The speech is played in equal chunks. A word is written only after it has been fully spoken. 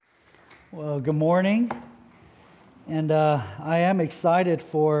Well, good morning. And I am excited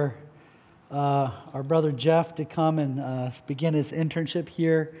for our brother Jeff to come and begin his internship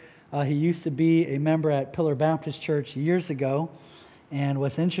here. He used to be a member at Pillar Baptist Church years ago. And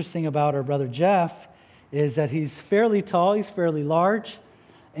what's interesting about our brother Jeff is that he's fairly tall, he's fairly large,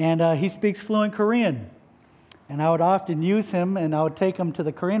 and he speaks fluent Korean. And I would often use him, and I would take him to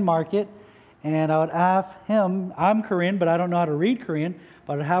the Korean market, and I would ask him, I'm Korean, but I don't know how to read Korean,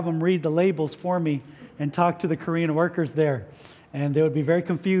 but I'd have him read the labels for me and talk to the Korean workers there. And they would be very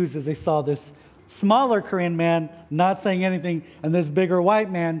confused as they saw this smaller Korean man not saying anything and this bigger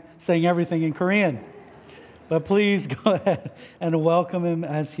white man saying everything in Korean. But please go ahead and welcome him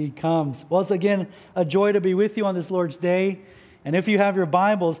as he comes. Well, it's again a joy to be with you on this Lord's Day. And if you have your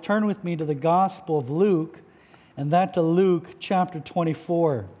Bibles, turn with me to the Gospel of Luke, and that to Luke chapter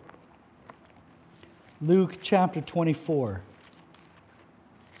 24. Luke chapter 24.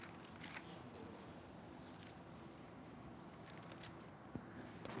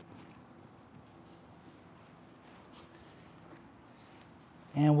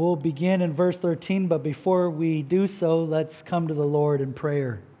 And we'll begin in verse 13, but before we do so, let's come to the Lord in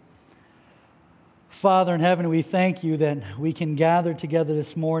prayer. Father in heaven, we thank you that we can gather together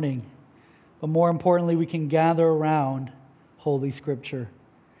this morning, but more importantly, we can gather around Holy Scripture.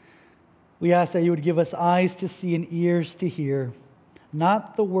 We ask that you would give us eyes to see and ears to hear,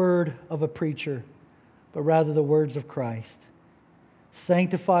 not the word of a preacher, but rather the words of Christ.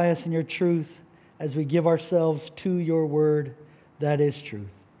 Sanctify us in your truth as we give ourselves to your word that is truth.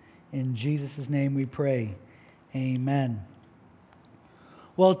 In Jesus' name we pray. Amen.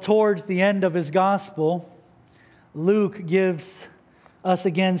 Well, towards the end of his gospel, Luke gives us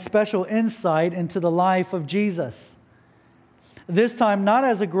again special insight into the life of Jesus. This time not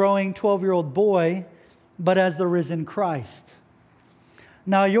as a growing 12-year-old boy, but as the risen Christ.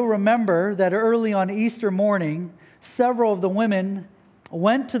 Now you'll remember that early on Easter morning, several of the women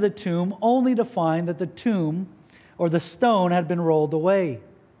went to the tomb only to find that the tomb or the stone had been rolled away.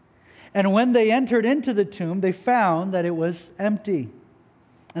 And when they entered into the tomb, they found that it was empty.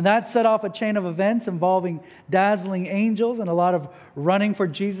 And that set off a chain of events involving dazzling angels and a lot of running for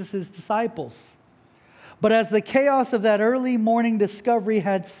Jesus' disciples. But as the chaos of that early morning discovery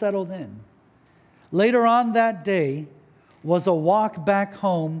had settled in, later on that day was a walk back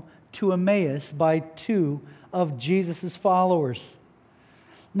home to Emmaus by two of Jesus' followers.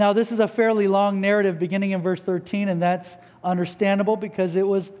 Now, this is a fairly long narrative beginning in verse 13, and that's understandable because it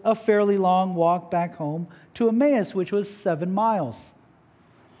was a fairly long walk back home to Emmaus, which was 7 miles.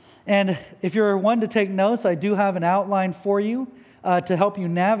 And if you're one to take notes, I do have an outline for you to help you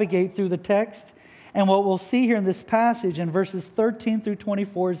navigate through the text. And what we'll see here in this passage in verses 13 through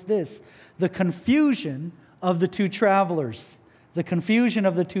 24 is this: the confusion of the two travelers. The confusion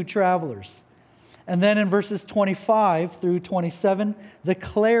of the two travelers. And then in verses 25 through 27, the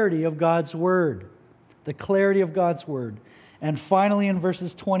clarity of God's Word. The clarity of God's Word. And finally in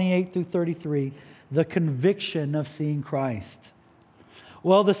verses 28 through 33, the conviction of seeing Christ.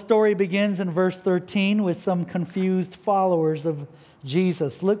 Well, the story begins in verse 13 with some confused followers of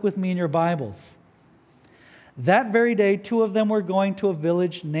Jesus. Look with me in your Bibles. That very day, two of them were going to a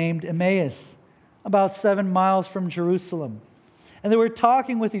village named Emmaus, about 7 miles from Jerusalem. And they were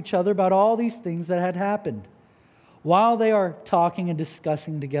talking with each other about all these things that had happened. While they are talking and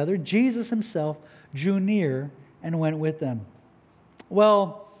discussing together, Jesus himself drew near and went with them.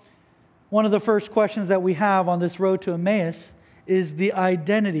 Well, one of the first questions that we have on this road to Emmaus is the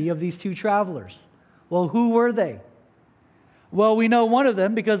identity of these two travelers. Well, who were they? Well, we know one of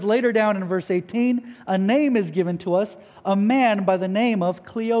them because later down in verse 18, a name is given to us, a man by the name of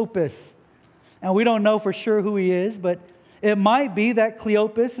Cleopas. And we don't know for sure who he is, but it might be that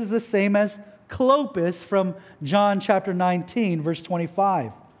Cleopas is the same as Clopas from John chapter 19, verse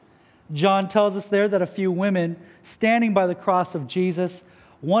 25. John tells us there that a few women standing by the cross of Jesus,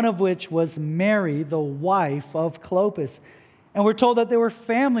 one of which was Mary, the wife of Clopas. And we're told that they were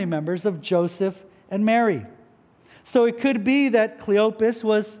family members of Joseph and Mary. So it could be that Cleopas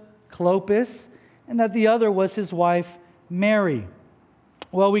was Clopas and that the other was his wife, Mary.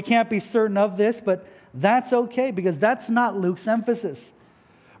 Well, we can't be certain of this, but that's okay because that's not Luke's emphasis.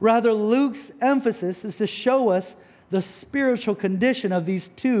 Rather, Luke's emphasis is to show us the spiritual condition of these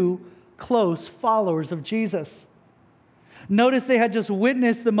two close followers of Jesus. Notice they had just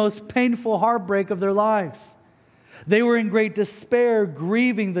witnessed the most painful heartbreak of their lives. They were in great despair,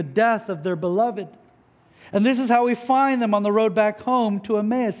 grieving the death of their beloved. And this is how we find them on the road back home to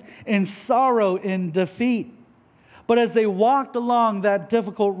Emmaus, in sorrow, in defeat. But as they walked along that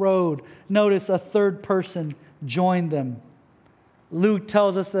difficult road, notice a third person joined them. Luke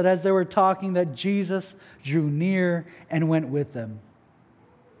tells us that as they were talking, that Jesus drew near and went with them.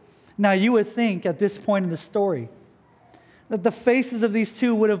 Now, you would think at this point in the story that the faces of these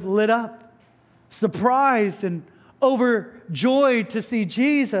two would have lit up, surprised and overjoyed to see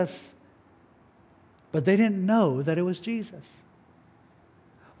Jesus. But they didn't know that it was Jesus.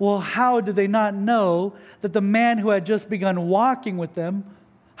 Well, how did they not know that the man who had just begun walking with them,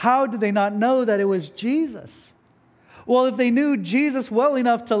 how did they not know that it was Jesus? Well, if they knew Jesus well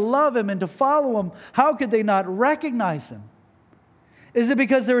enough to love him and to follow him, how could they not recognize him? Is it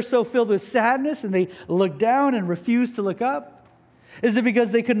because they were so filled with sadness and they looked down and refused to look up? Is it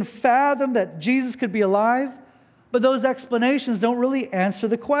because they couldn't fathom that Jesus could be alive? But those explanations don't really answer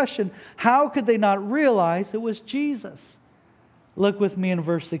the question. How could they not realize it was Jesus? Look with me in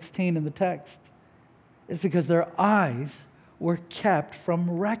verse 16 in the text. It's because their eyes were kept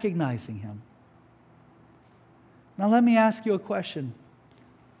from recognizing him. Now let me ask you a question.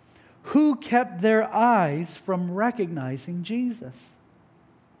 Who kept their eyes from recognizing Jesus?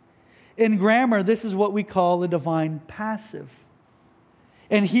 In grammar, this is what we call a divine passive.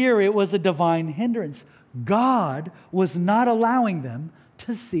 And here it was a divine hindrance. God was not allowing them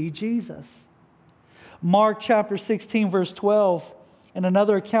to see Jesus. Mark chapter 16, verse 12, in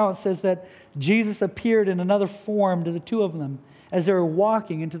another account says that Jesus appeared in another form to the two of them as they were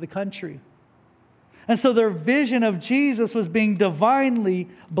walking into the country. And so their vision of Jesus was being divinely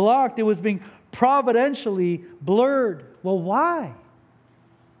blocked. It was being providentially blurred. Well, why?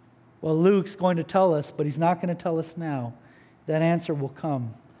 Well, Luke's going to tell us, but he's not going to tell us now. That answer will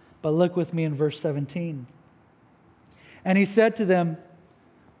come. But look with me in verse 17. And he said to them,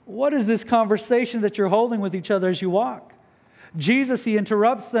 "What is this conversation that you're holding with each other as you walk?" Jesus, he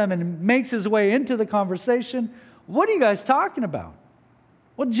interrupts them and makes his way into the conversation. What are you guys talking about?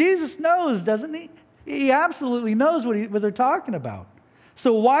 Well, Jesus knows, doesn't he? He absolutely knows what they're talking about.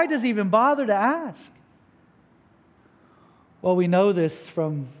 So why does he even bother to ask? Well, we know this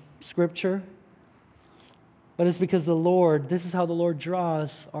from Scripture, but it's because this is how the Lord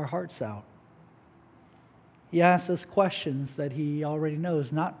draws our hearts out. He asks us questions that he already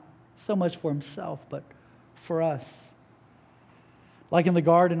knows, not so much for himself, but for us. Like in the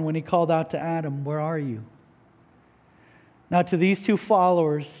garden when he called out to Adam, "Where are you?" Now to these two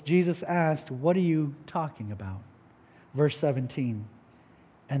followers, Jesus asked, "What are you talking about?" Verse 17,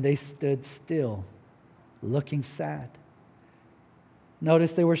 and they stood still, looking sad.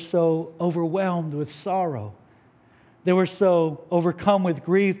 Notice they were so overwhelmed with sorrow. They were so overcome with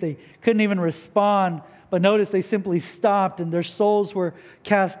grief, they couldn't even respond. But notice they simply stopped and their souls were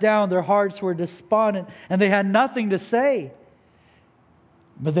cast down, their hearts were despondent, and they had nothing to say.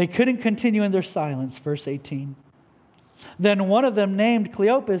 But they couldn't continue in their silence. Verse 18. Then one of them, named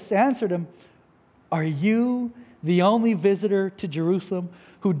Cleopas, answered him, "Are you the only visitor to Jerusalem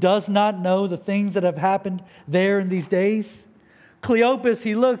who does not know the things that have happened there in these days?" Cleopas,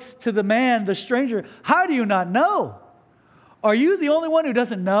 he looks to the man, the stranger. "How do you not know? Are you the only one who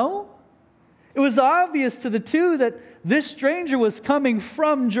doesn't know?" It was obvious to the two that this stranger was coming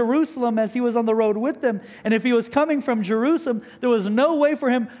from Jerusalem as he was on the road with them. And if he was coming from Jerusalem, there was no way for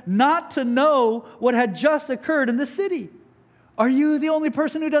him not to know what had just occurred in the city. Are you the only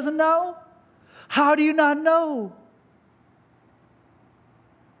person who doesn't know? How do you not know?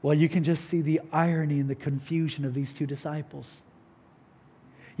 Well, you can just see the irony and the confusion of these two disciples.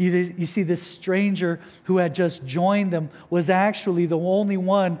 You see, this stranger who had just joined them was actually the only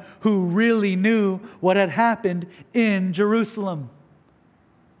one who really knew what had happened in Jerusalem.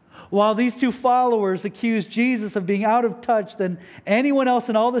 While these two followers accused Jesus of being out of touch than anyone else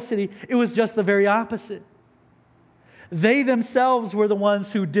in all the city, it was just the very opposite. They themselves were the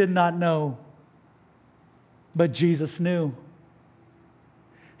ones who did not know, but Jesus knew.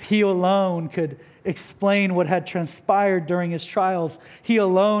 He alone could explain what had transpired during his trials. He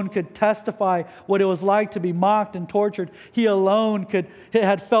alone could testify what it was like to be mocked and tortured. He alone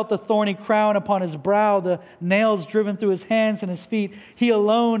had felt the thorny crown upon his brow, the nails driven through his hands and his feet. He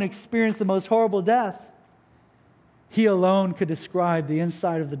alone experienced the most horrible death. He alone could describe the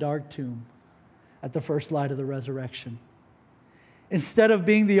inside of the dark tomb at the first light of the resurrection. Instead of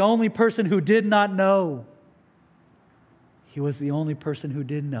being the only person who did not know, he was the only person who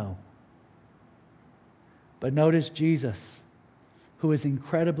did know. But notice Jesus, who is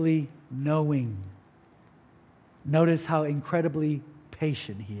incredibly knowing. Notice how incredibly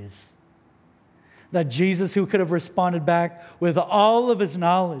patient he is. That Jesus, who could have responded back with all of his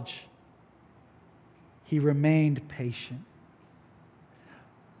knowledge, he remained patient.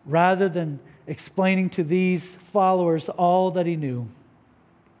 Rather than explaining to these followers all that he knew,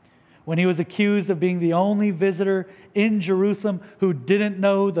 when he was accused of being the only visitor in Jerusalem who didn't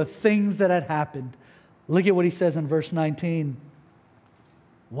know the things that had happened. Look at what he says in verse 19.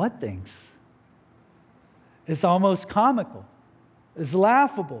 What things? It's almost comical. It's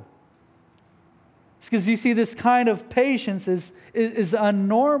laughable. It's because you see, this kind of patience is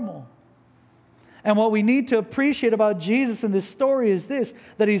unnormal. And what we need to appreciate about Jesus in this story is this,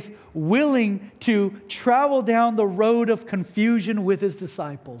 that he's willing to travel down the road of confusion with his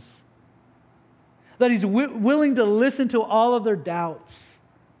disciples. That he's willing to listen to all of their doubts.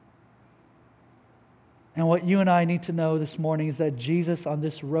 And what you and I need to know this morning is that Jesus on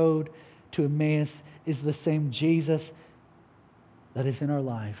this road to Emmaus is the same Jesus that is in our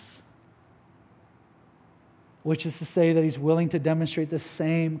lives. Which is to say that he's willing to demonstrate the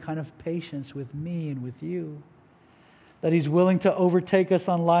same kind of patience with me and with you. That he's willing to overtake us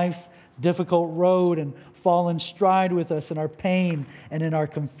on life's difficult road and fall in stride with us in our pain and in our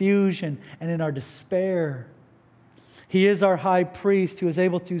confusion and in our despair. He is our high priest who is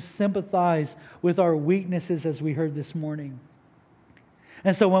able to sympathize with our weaknesses, as we heard this morning.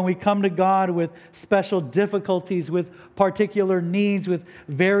 And so when we come to God with special difficulties, with particular needs, with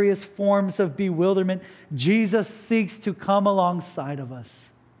various forms of bewilderment, Jesus seeks to come alongside of us.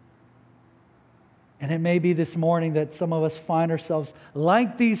 And it may be this morning that some of us find ourselves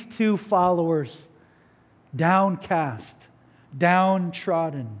like these two followers, downcast,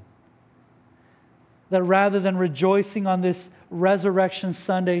 downtrodden. That rather than rejoicing on this Resurrection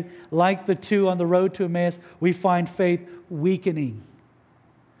Sunday, like the two on the road to Emmaus, we find faith weakening.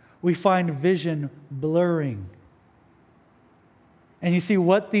 We find vision blurring. And you see,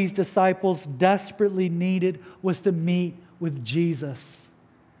 what these disciples desperately needed was to meet with Jesus.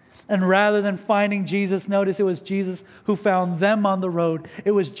 And rather than finding Jesus, notice it was Jesus who found them on the road.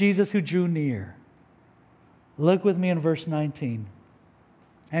 It was Jesus who drew near. Look with me in verse 19.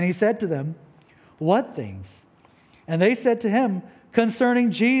 And he said to them, "What things?" And they said to him, "Concerning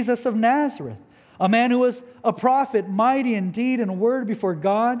Jesus of Nazareth, a man who was a prophet, mighty in deed and word before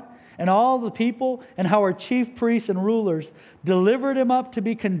God and all the people, and how our chief priests and rulers delivered him up to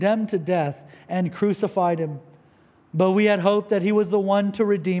be condemned to death and crucified him. But we had hoped that he was the one to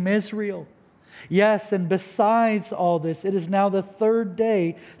redeem Israel. Yes, and besides all this, it is now the third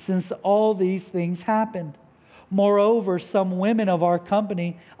day since all these things happened. Moreover, some women of our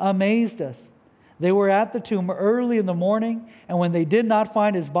company amazed us. They were at the tomb early in the morning, and when they did not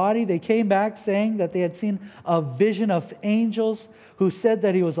find his body, they came back saying that they had seen a vision of angels who said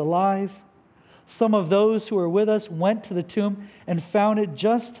that he was alive. Some of those who were with us went to the tomb and found it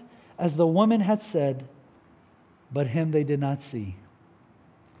just as the woman had said, but him they did not see."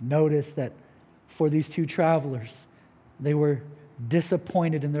 Notice that for these two travelers, they were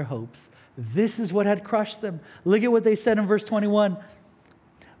disappointed in their hopes. This is what had crushed them. Look at what they said in verse 21.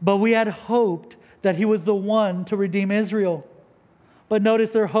 "But we had hoped that he was the one to redeem Israel." But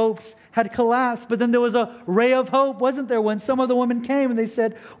notice their hopes had collapsed. But then there was a ray of hope, wasn't there, when some of the women came and they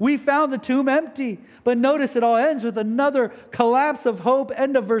said, "We found the tomb empty." But notice it all ends with another collapse of hope.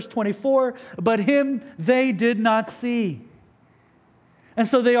 End of verse 24. "But him they did not see." And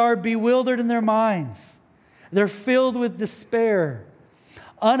so they are bewildered in their minds. They're filled with despair,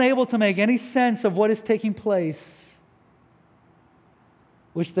 unable to make any sense of what is taking place.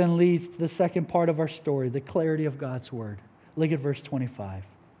 Which then leads to the second part of our story, the clarity of God's word. Look at verse 25.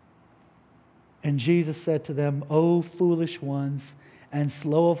 "And Jesus said to them, 'O foolish ones, and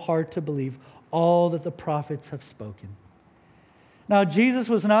slow of heart to believe all that the prophets have spoken.'" Now, Jesus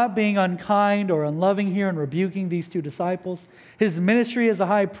was not being unkind or unloving here and rebuking these two disciples. His ministry as a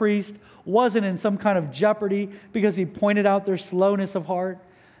high priest wasn't in some kind of jeopardy because he pointed out their slowness of heart.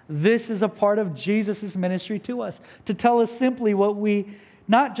 This is a part of Jesus' ministry to us, to tell us simply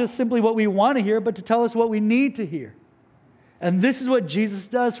not just simply what we want to hear, but to tell us what we need to hear. And this is what Jesus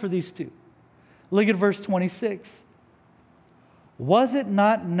does for these two. Look at verse 26. "Was it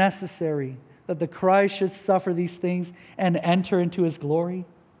not necessary that the Christ should suffer these things and enter into his glory?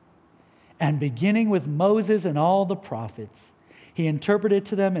 And beginning with Moses and all the prophets, he interpreted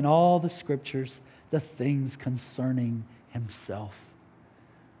to them in all the scriptures the things concerning himself."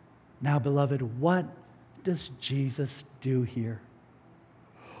 Now, beloved, what does Jesus do here?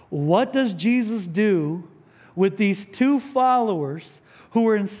 What does Jesus do with these two followers who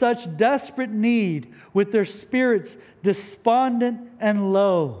were in such desperate need, with their spirits despondent and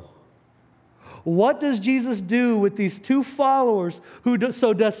low? What does Jesus do with these two followers who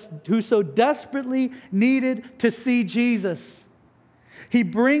so desperately needed to see Jesus? He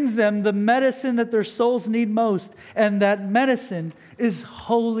brings them the medicine that their souls need most, and that medicine is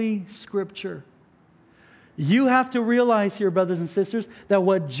Holy Scripture. You have to realize here, brothers and sisters, that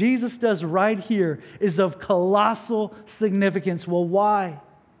what Jesus does right here is of colossal significance. Well, why?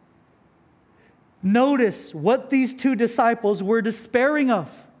 Notice what these two disciples were despairing of.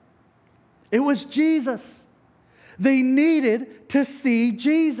 It was Jesus. They needed to see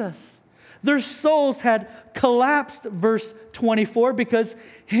Jesus. Their souls had collapsed, verse 24, because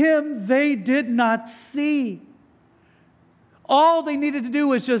Him they did not see. All they needed to do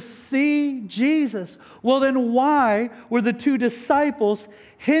was just see Jesus. Well, then why were the two disciples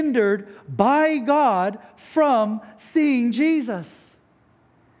hindered by God from seeing Jesus?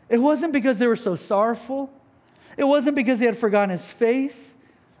 It wasn't because they were so sorrowful. It wasn't because they had forgotten His face.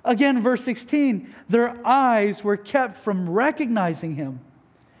 Again, verse 16, their eyes were kept from recognizing Him.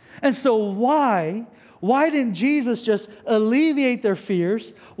 And so why didn't Jesus just alleviate their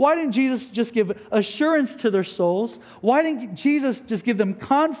fears? Why didn't Jesus just give assurance to their souls? Why didn't Jesus just give them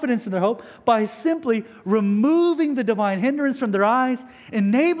confidence in their hope by simply removing the divine hindrance from their eyes,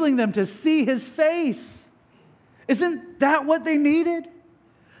 enabling them to see His face? Isn't that what they needed?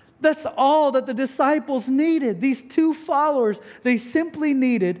 That's all that the disciples needed. These two followers, they simply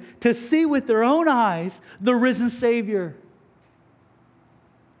needed to see with their own eyes the risen Savior.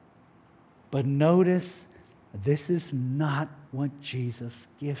 But notice, this is not what Jesus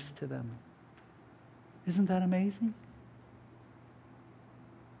gives to them. Isn't that amazing?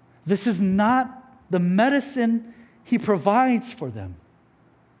 This is not the medicine He provides for them.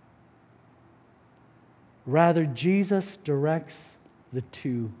 Rather, Jesus directs the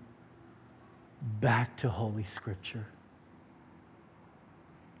two back to Holy Scripture.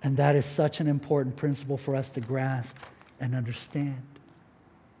 And that is such an important principle for us to grasp and understand.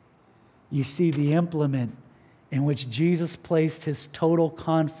 You see, the implement in which Jesus placed His total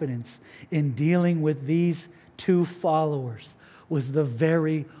confidence in dealing with these two followers was the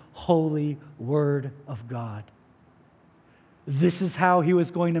very holy Word of God. This is how He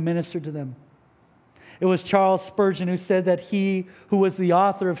was going to minister to them. It was Charles Spurgeon who said that He who was the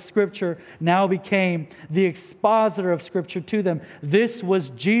author of Scripture now became the expositor of Scripture to them. This was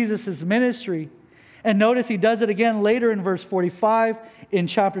Jesus' ministry. And notice He does it again later in verse 45 in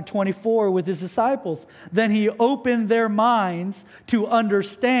chapter 24 with His disciples. Then He opened their minds to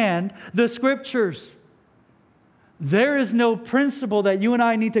understand the Scriptures. There is no principle that you and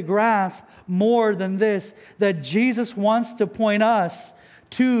I need to grasp more than this, that Jesus wants to point us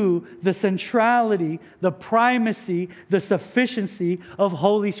to the centrality, the primacy, the sufficiency of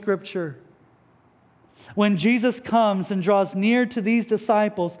Holy Scripture. When Jesus comes and draws near to these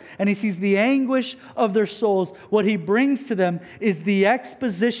disciples and He sees the anguish of their souls, what He brings to them is the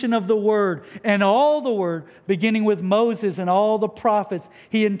exposition of the Word. And all the Word, beginning with Moses and all the prophets,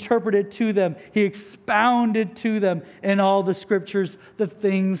 He interpreted to them. He expounded to them in all the Scriptures the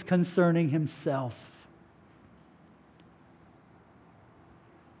things concerning Himself.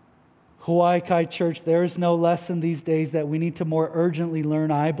 Hawaii Kai Church, there is no lesson these days that we need to more urgently learn,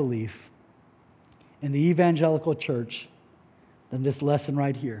 I believe, in the evangelical church than this lesson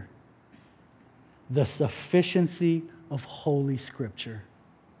right here. The sufficiency of Holy Scripture.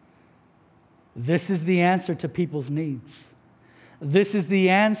 This is the answer to people's needs. This is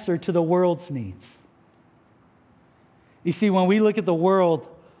the answer to the world's needs. You see, when we look at the world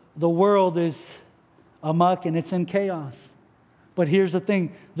is amok and it's in chaos. But here's the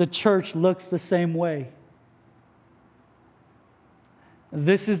thing, the church looks the same way.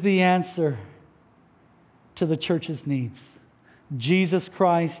 This is the answer to the church's needs. Jesus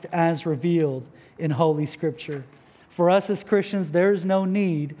Christ as revealed in Holy Scripture. For us as Christians, there is no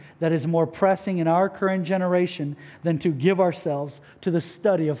need that is more pressing in our current generation than to give ourselves to the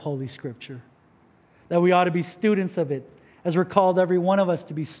study of Holy Scripture. That we ought to be students of it, as we're called, every one of us,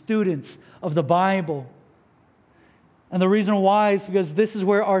 to be students of the Bible. And the reason why is because this is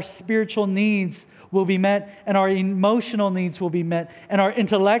where our spiritual needs will be met, and our emotional needs will be met, and our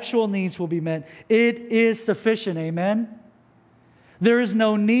intellectual needs will be met. It is sufficient, amen? There is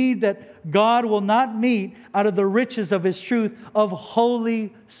no need that God will not meet out of the riches of His truth of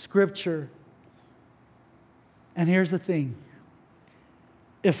Holy Scripture. And here's the thing.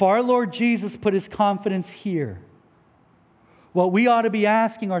 If our Lord Jesus put His confidence here, what we ought to be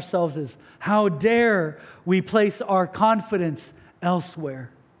asking ourselves is, how dare we place our confidence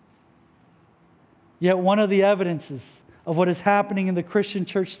elsewhere? Yet one of the evidences of what is happening in the Christian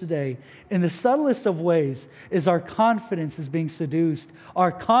church today, in the subtlest of ways, is our confidence is being seduced.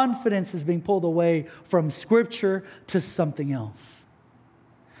 Our confidence is being pulled away from Scripture to something else.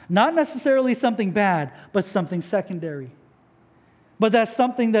 Not necessarily something bad, but something secondary. But that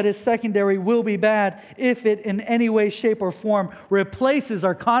something that is secondary will be bad if it in any way, shape, or form replaces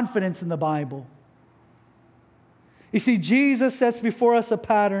our confidence in the Bible. You see, Jesus sets before us a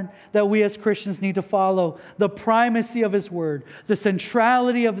pattern that we as Christians need to follow. The primacy of His Word, the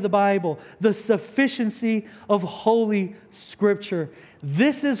centrality of the Bible, the sufficiency of Holy Scripture.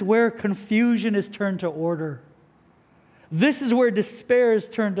 This is where confusion is turned to order. This is where despair is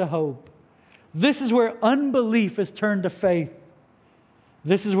turned to hope. This is where unbelief is turned to faith.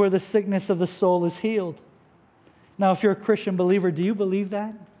 This is where the sickness of the soul is healed. Now, if you're a Christian believer, do you believe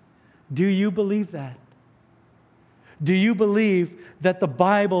that? Do you believe that? Do you believe that the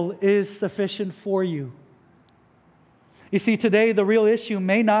Bible is sufficient for you? You see, today the real issue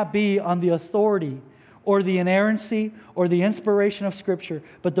may not be on the authority or the inerrancy or the inspiration of Scripture,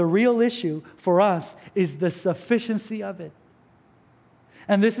 but the real issue for us is the sufficiency of it.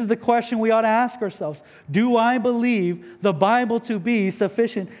 And this is the question we ought to ask ourselves. Do I believe the Bible to be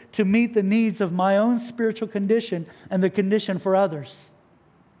sufficient to meet the needs of my own spiritual condition and the condition for others?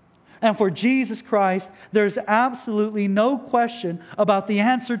 And for Jesus Christ, there's absolutely no question about the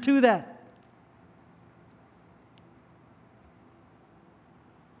answer to that.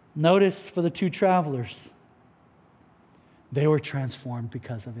 Notice for the two travelers, they were transformed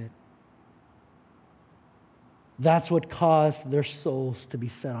because of it. That's what caused their souls to be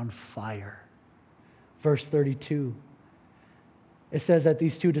set on fire. Verse 32. It says that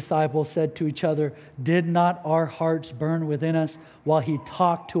these two disciples said to each other, "Did not our hearts burn within us while He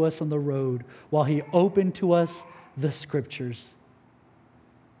talked to us on the road, while He opened to us the Scriptures?"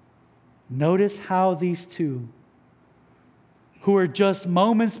 Notice how these two, who were just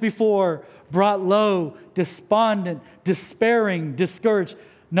moments before brought low, despondent, despairing, discouraged,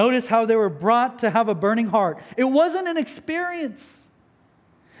 notice how they were brought to have a burning heart. It wasn't an experience.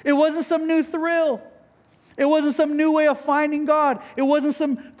 It wasn't some new thrill. It wasn't some new way of finding God. It wasn't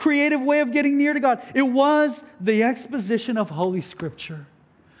some creative way of getting near to God. It was the exposition of Holy Scripture.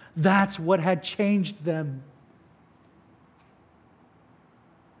 That's what had changed them.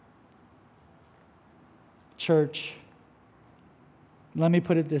 Church, let me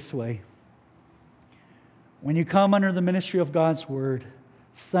put it this way. When you come under the ministry of God's Word,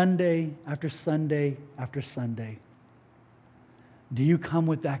 Sunday after Sunday after Sunday, do you come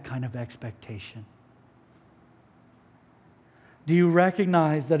with that kind of expectation? Do you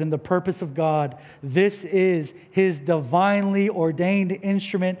recognize that in the purpose of God, this is His divinely ordained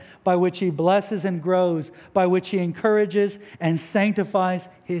instrument by which He blesses and grows, by which He encourages and sanctifies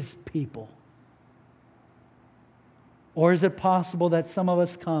His people? Or is it possible that some of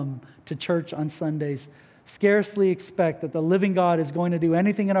us come to church on Sundays, scarcely expect that the living God is going to do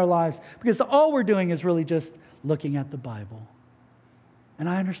anything in our lives because all we're doing is really just looking at the Bible? And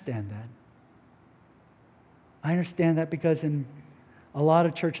I understand that. I understand that because in a lot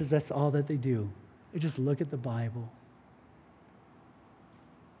of churches, that's all that they do. They just look at the Bible.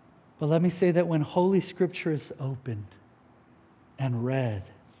 But let me say that when Holy Scripture is opened and read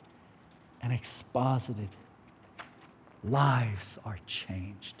and exposited, lives are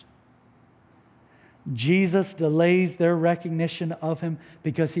changed. Jesus delays their recognition of Him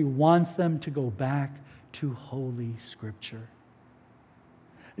because He wants them to go back to Holy Scripture.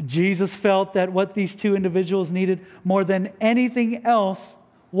 Jesus felt that what these two individuals needed more than anything else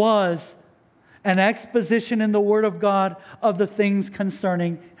was an exposition in the Word of God of the things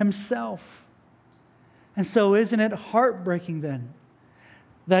concerning Himself. And so isn't it heartbreaking then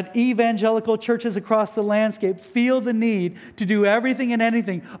that evangelical churches across the landscape feel the need to do everything and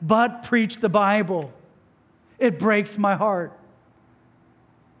anything but preach the Bible? It breaks my heart.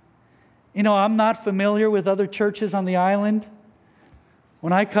 You know, I'm not familiar with other churches on the island.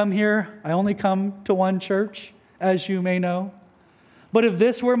 When I come here, I only come to one church, as you may know. But if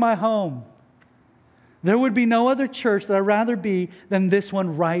this were my home, there would be no other church that I'd rather be than this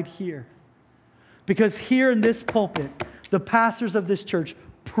one right here. Because here in this pulpit, the pastors of this church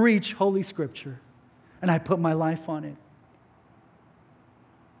preach Holy Scripture, and I put my life on it.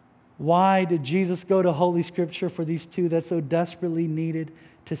 Why did Jesus go to Holy Scripture for these two that so desperately needed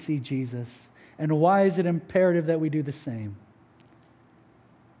to see Jesus? And why is it imperative that we do the same?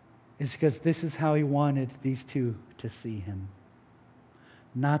 It's because this is how He wanted these two to see Him.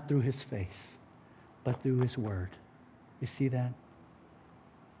 Not through His face, but through His Word. You see that?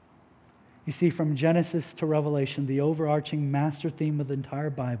 You see, from Genesis to Revelation, the overarching master theme of the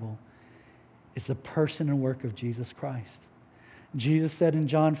entire Bible is the person and work of Jesus Christ. Jesus said in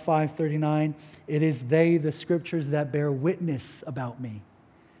John 5:39, "It is they, the Scriptures, that bear witness about me."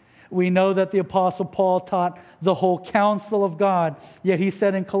 We know that the Apostle Paul taught the whole counsel of God, yet he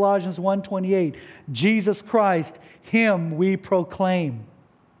said in Colossians 1:28, "Jesus Christ, Him we proclaim."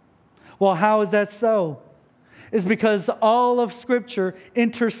 Well, how is that so? It's because all of Scripture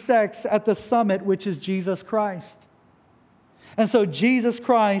intersects at the summit, which is Jesus Christ. And so Jesus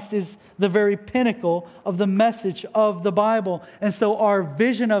Christ is the very pinnacle of the message of the Bible. And so our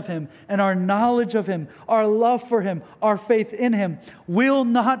vision of Him and our knowledge of Him, our love for Him, our faith in Him will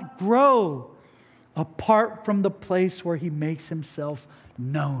not grow apart from the place where He makes Himself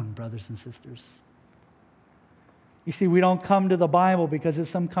known, brothers and sisters. You see, we don't come to the Bible because it's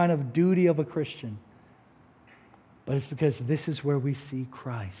some kind of duty of a Christian, but it's because this is where we see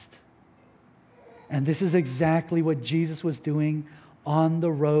Christ. And this is exactly what Jesus was doing on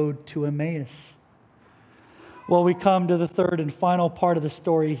the road to Emmaus. Well, we come to the third and final part of the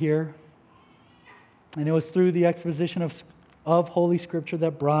story here. And it was through the exposition of Holy Scripture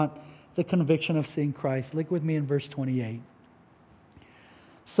that brought the conviction of seeing Christ. Look with me in verse 28.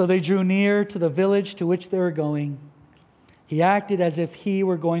 So they drew near to the village to which they were going. He acted as if he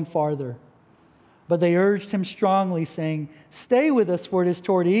were going farther. But they urged him strongly, saying, "Stay with us, for it is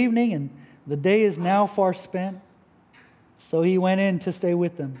toward evening, and the day is now far spent." So he went in to stay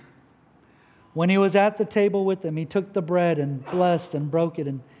with them. When he was at the table with them, he took the bread and blessed and broke it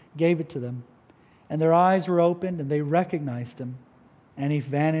and gave it to them. And their eyes were opened and they recognized him, and he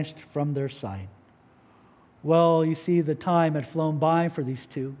vanished from their sight. Well, you see, the time had flown by for these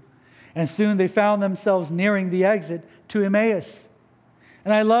two, and soon they found themselves nearing the exit to Emmaus.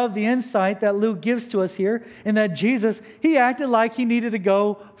 And I love the insight that Luke gives to us here in that Jesus, He acted like He needed to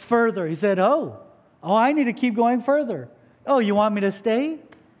go further. He said, oh, I need to keep going further. Oh, you want me to stay?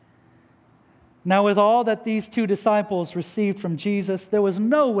 Now, with all that these two disciples received from Jesus, there was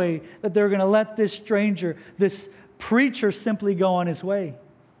no way that they were going to let this stranger, this preacher, simply go on his way.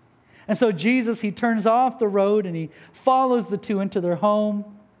 And so Jesus, He turns off the road and He follows the two into their home.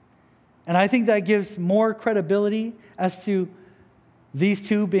 And I think that gives more credibility as to these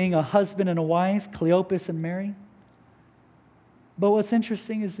two being a husband and a wife, Cleopas and Mary. But what's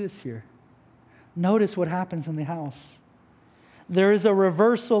interesting is this here. Notice what happens in the house. There is a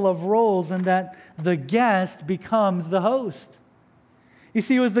reversal of roles in that the guest becomes the host. You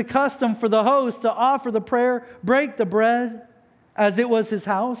see, it was the custom for the host to offer the prayer, break the bread, as it was his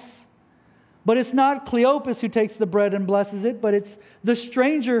house. But it's not Cleopas who takes the bread and blesses it, but it's the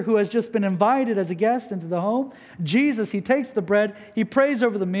stranger who has just been invited as a guest into the home. Jesus, He takes the bread, He prays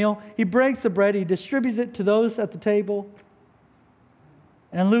over the meal, He breaks the bread, He distributes it to those at the table.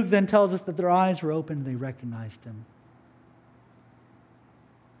 And Luke then tells us that their eyes were opened and they recognized Him.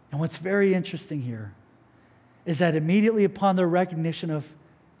 And what's very interesting here is that immediately upon their recognition of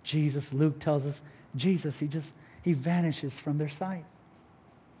Jesus, Luke tells us, Jesus, He vanishes from their sight.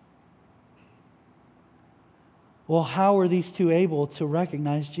 Well, how were these two able to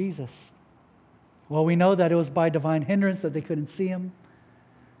recognize Jesus? Well, we know that it was by divine hindrance that they couldn't see Him.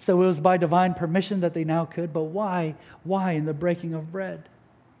 So it was by divine permission that they now could. But why? Why in the breaking of bread?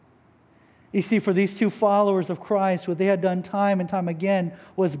 You see, for these two followers of Christ, what they had done time and time again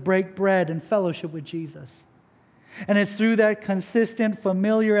was break bread and fellowship with Jesus. And it's through that consistent,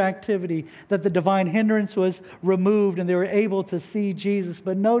 familiar activity that the divine hindrance was removed and they were able to see Jesus.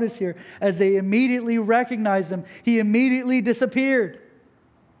 But notice here, as they immediately recognized Him, He immediately disappeared.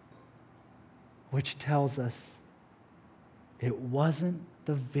 Which tells us it wasn't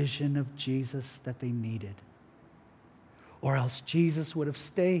the vision of Jesus that they needed. Or else Jesus would have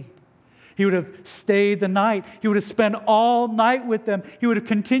stayed. He would have stayed the night. He would have spent all night with them. He would have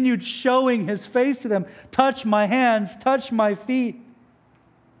continued showing His face to them. Touch my hands, touch my feet.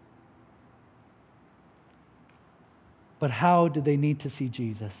 But how did they need to see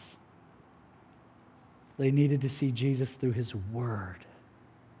Jesus? They needed to see Jesus through His Word.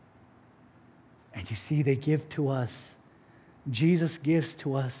 And you see, they give to us, Jesus gives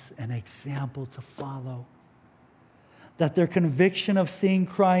to us an example to follow. That their conviction of seeing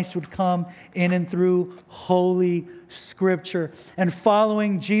Christ would come in and through Holy Scripture. And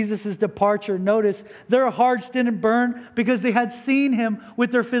following Jesus' departure, notice their hearts didn't burn because they had seen Him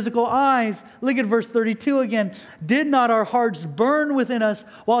with their physical eyes. Look at verse 32 again. Did not our hearts burn within us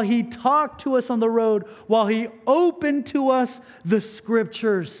while He talked to us on the road, while He opened to us the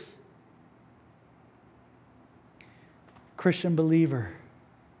Scriptures? Christian believer,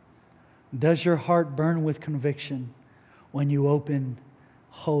 does your heart burn with conviction when you open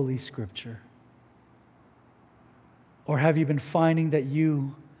Holy Scripture? Or have you been finding that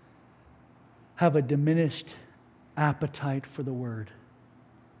you have a diminished appetite for the Word?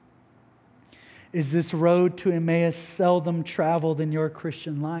 Is this road to Emmaus seldom traveled in your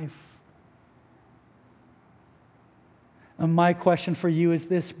Christian life? And my question for you is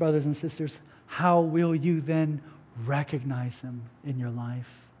this, brothers and sisters: how will you then recognize Him in your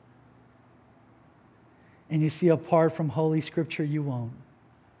life? And you see, apart from Holy Scripture, you won't.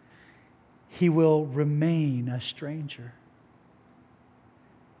 He will remain a stranger.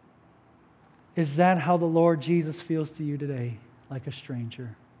 Is that how the Lord Jesus feels to you today, like a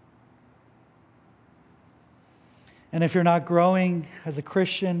stranger? And if you're not growing as a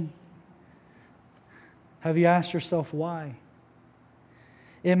Christian, have you asked yourself why?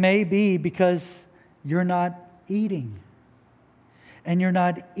 It may be because you're not eating. And you're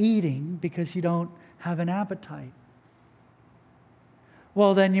not eating because you don't have an appetite.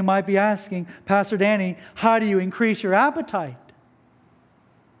 Well, then you might be asking, Pastor Danny, how do you increase your appetite?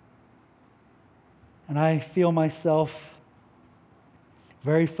 And I feel myself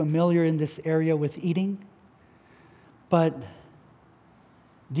very familiar in this area with eating. But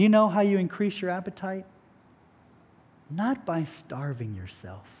do you know how you increase your appetite? Not by starving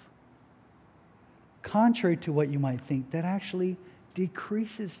yourself. Contrary to what you might think, that actually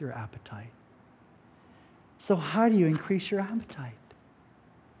decreases your appetite. So how do you increase your appetite?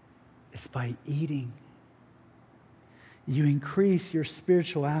 It's by eating. You increase your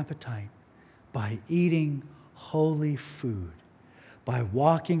spiritual appetite by eating holy food, by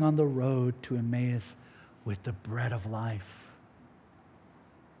walking on the road to Emmaus with the bread of life.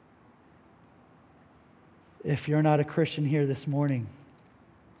 If you're not a Christian here this morning,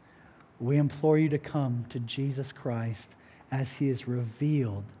 we implore you to come to Jesus Christ as He is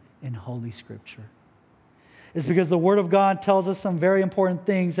revealed in Holy Scripture. It's because the Word of God tells us some very important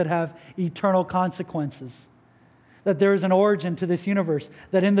things that have eternal consequences. That there is an origin to this universe.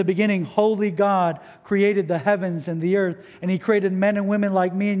 That in the beginning, holy God created the heavens and the earth. And He created men and women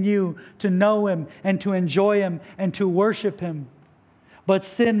like me and you to know Him and to enjoy Him and to worship Him. But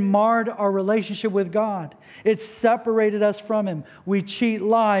sin marred our relationship with God. It separated us from Him. We cheat,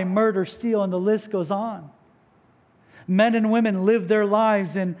 lie, murder, steal, and the list goes on. Men and women lived their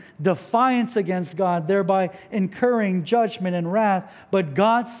lives in defiance against God, thereby incurring judgment and wrath. But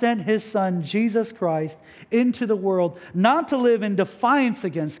God sent His Son, Jesus Christ, into the world, not to live in defiance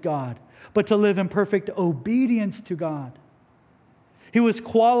against God, but to live in perfect obedience to God. He was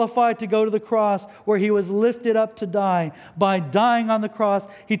qualified to go to the cross where He was lifted up to die. By dying on the cross,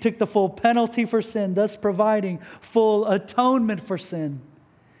 He took the full penalty for sin, thus providing full atonement for sin.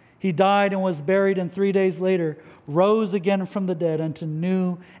 He died and was buried, and 3 days later rose again from the dead unto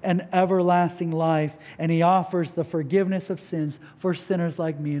new and everlasting life. And He offers the forgiveness of sins for sinners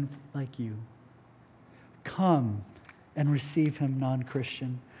like me and like you. Come and receive Him,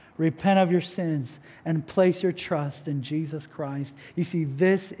 non-Christian. Repent of your sins and place your trust in Jesus Christ. You see,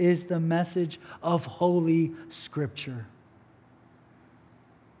 this is the message of Holy Scripture.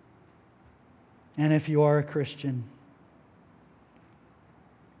 And if you are a Christian,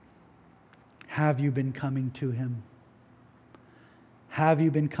 have you been coming to Him? Have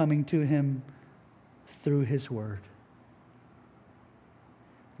you been coming to Him through His Word?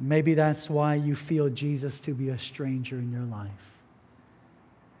 Maybe that's why you feel Jesus to be a stranger in your life.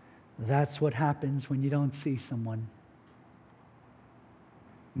 That's what happens when you don't see someone.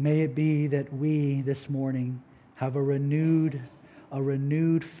 May it be that we this morning have a renewed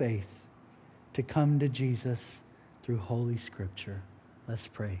faith to come to Jesus through Holy Scripture. Let's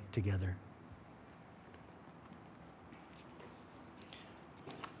pray together.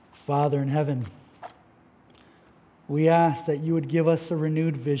 Father in heaven, we ask that you would give us a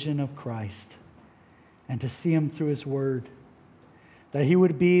renewed vision of Christ and to see Him through His Word, that He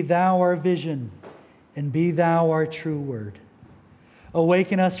would be Thou our vision and be Thou our true Word.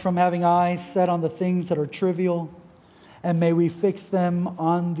 Awaken us from having eyes set on the things that are trivial, and may we fix them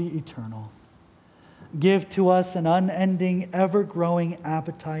on the eternal. Give to us an unending, ever-growing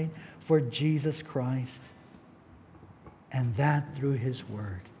appetite for Jesus Christ, and that through His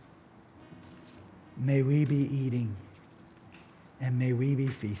Word. May we be eating, and may we be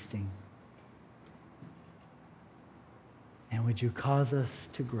feasting. And would you cause us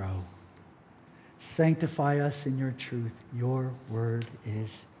to grow? Sanctify us in your truth. Your word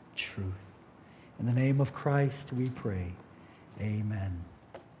is truth. In the name of Christ we pray. Amen.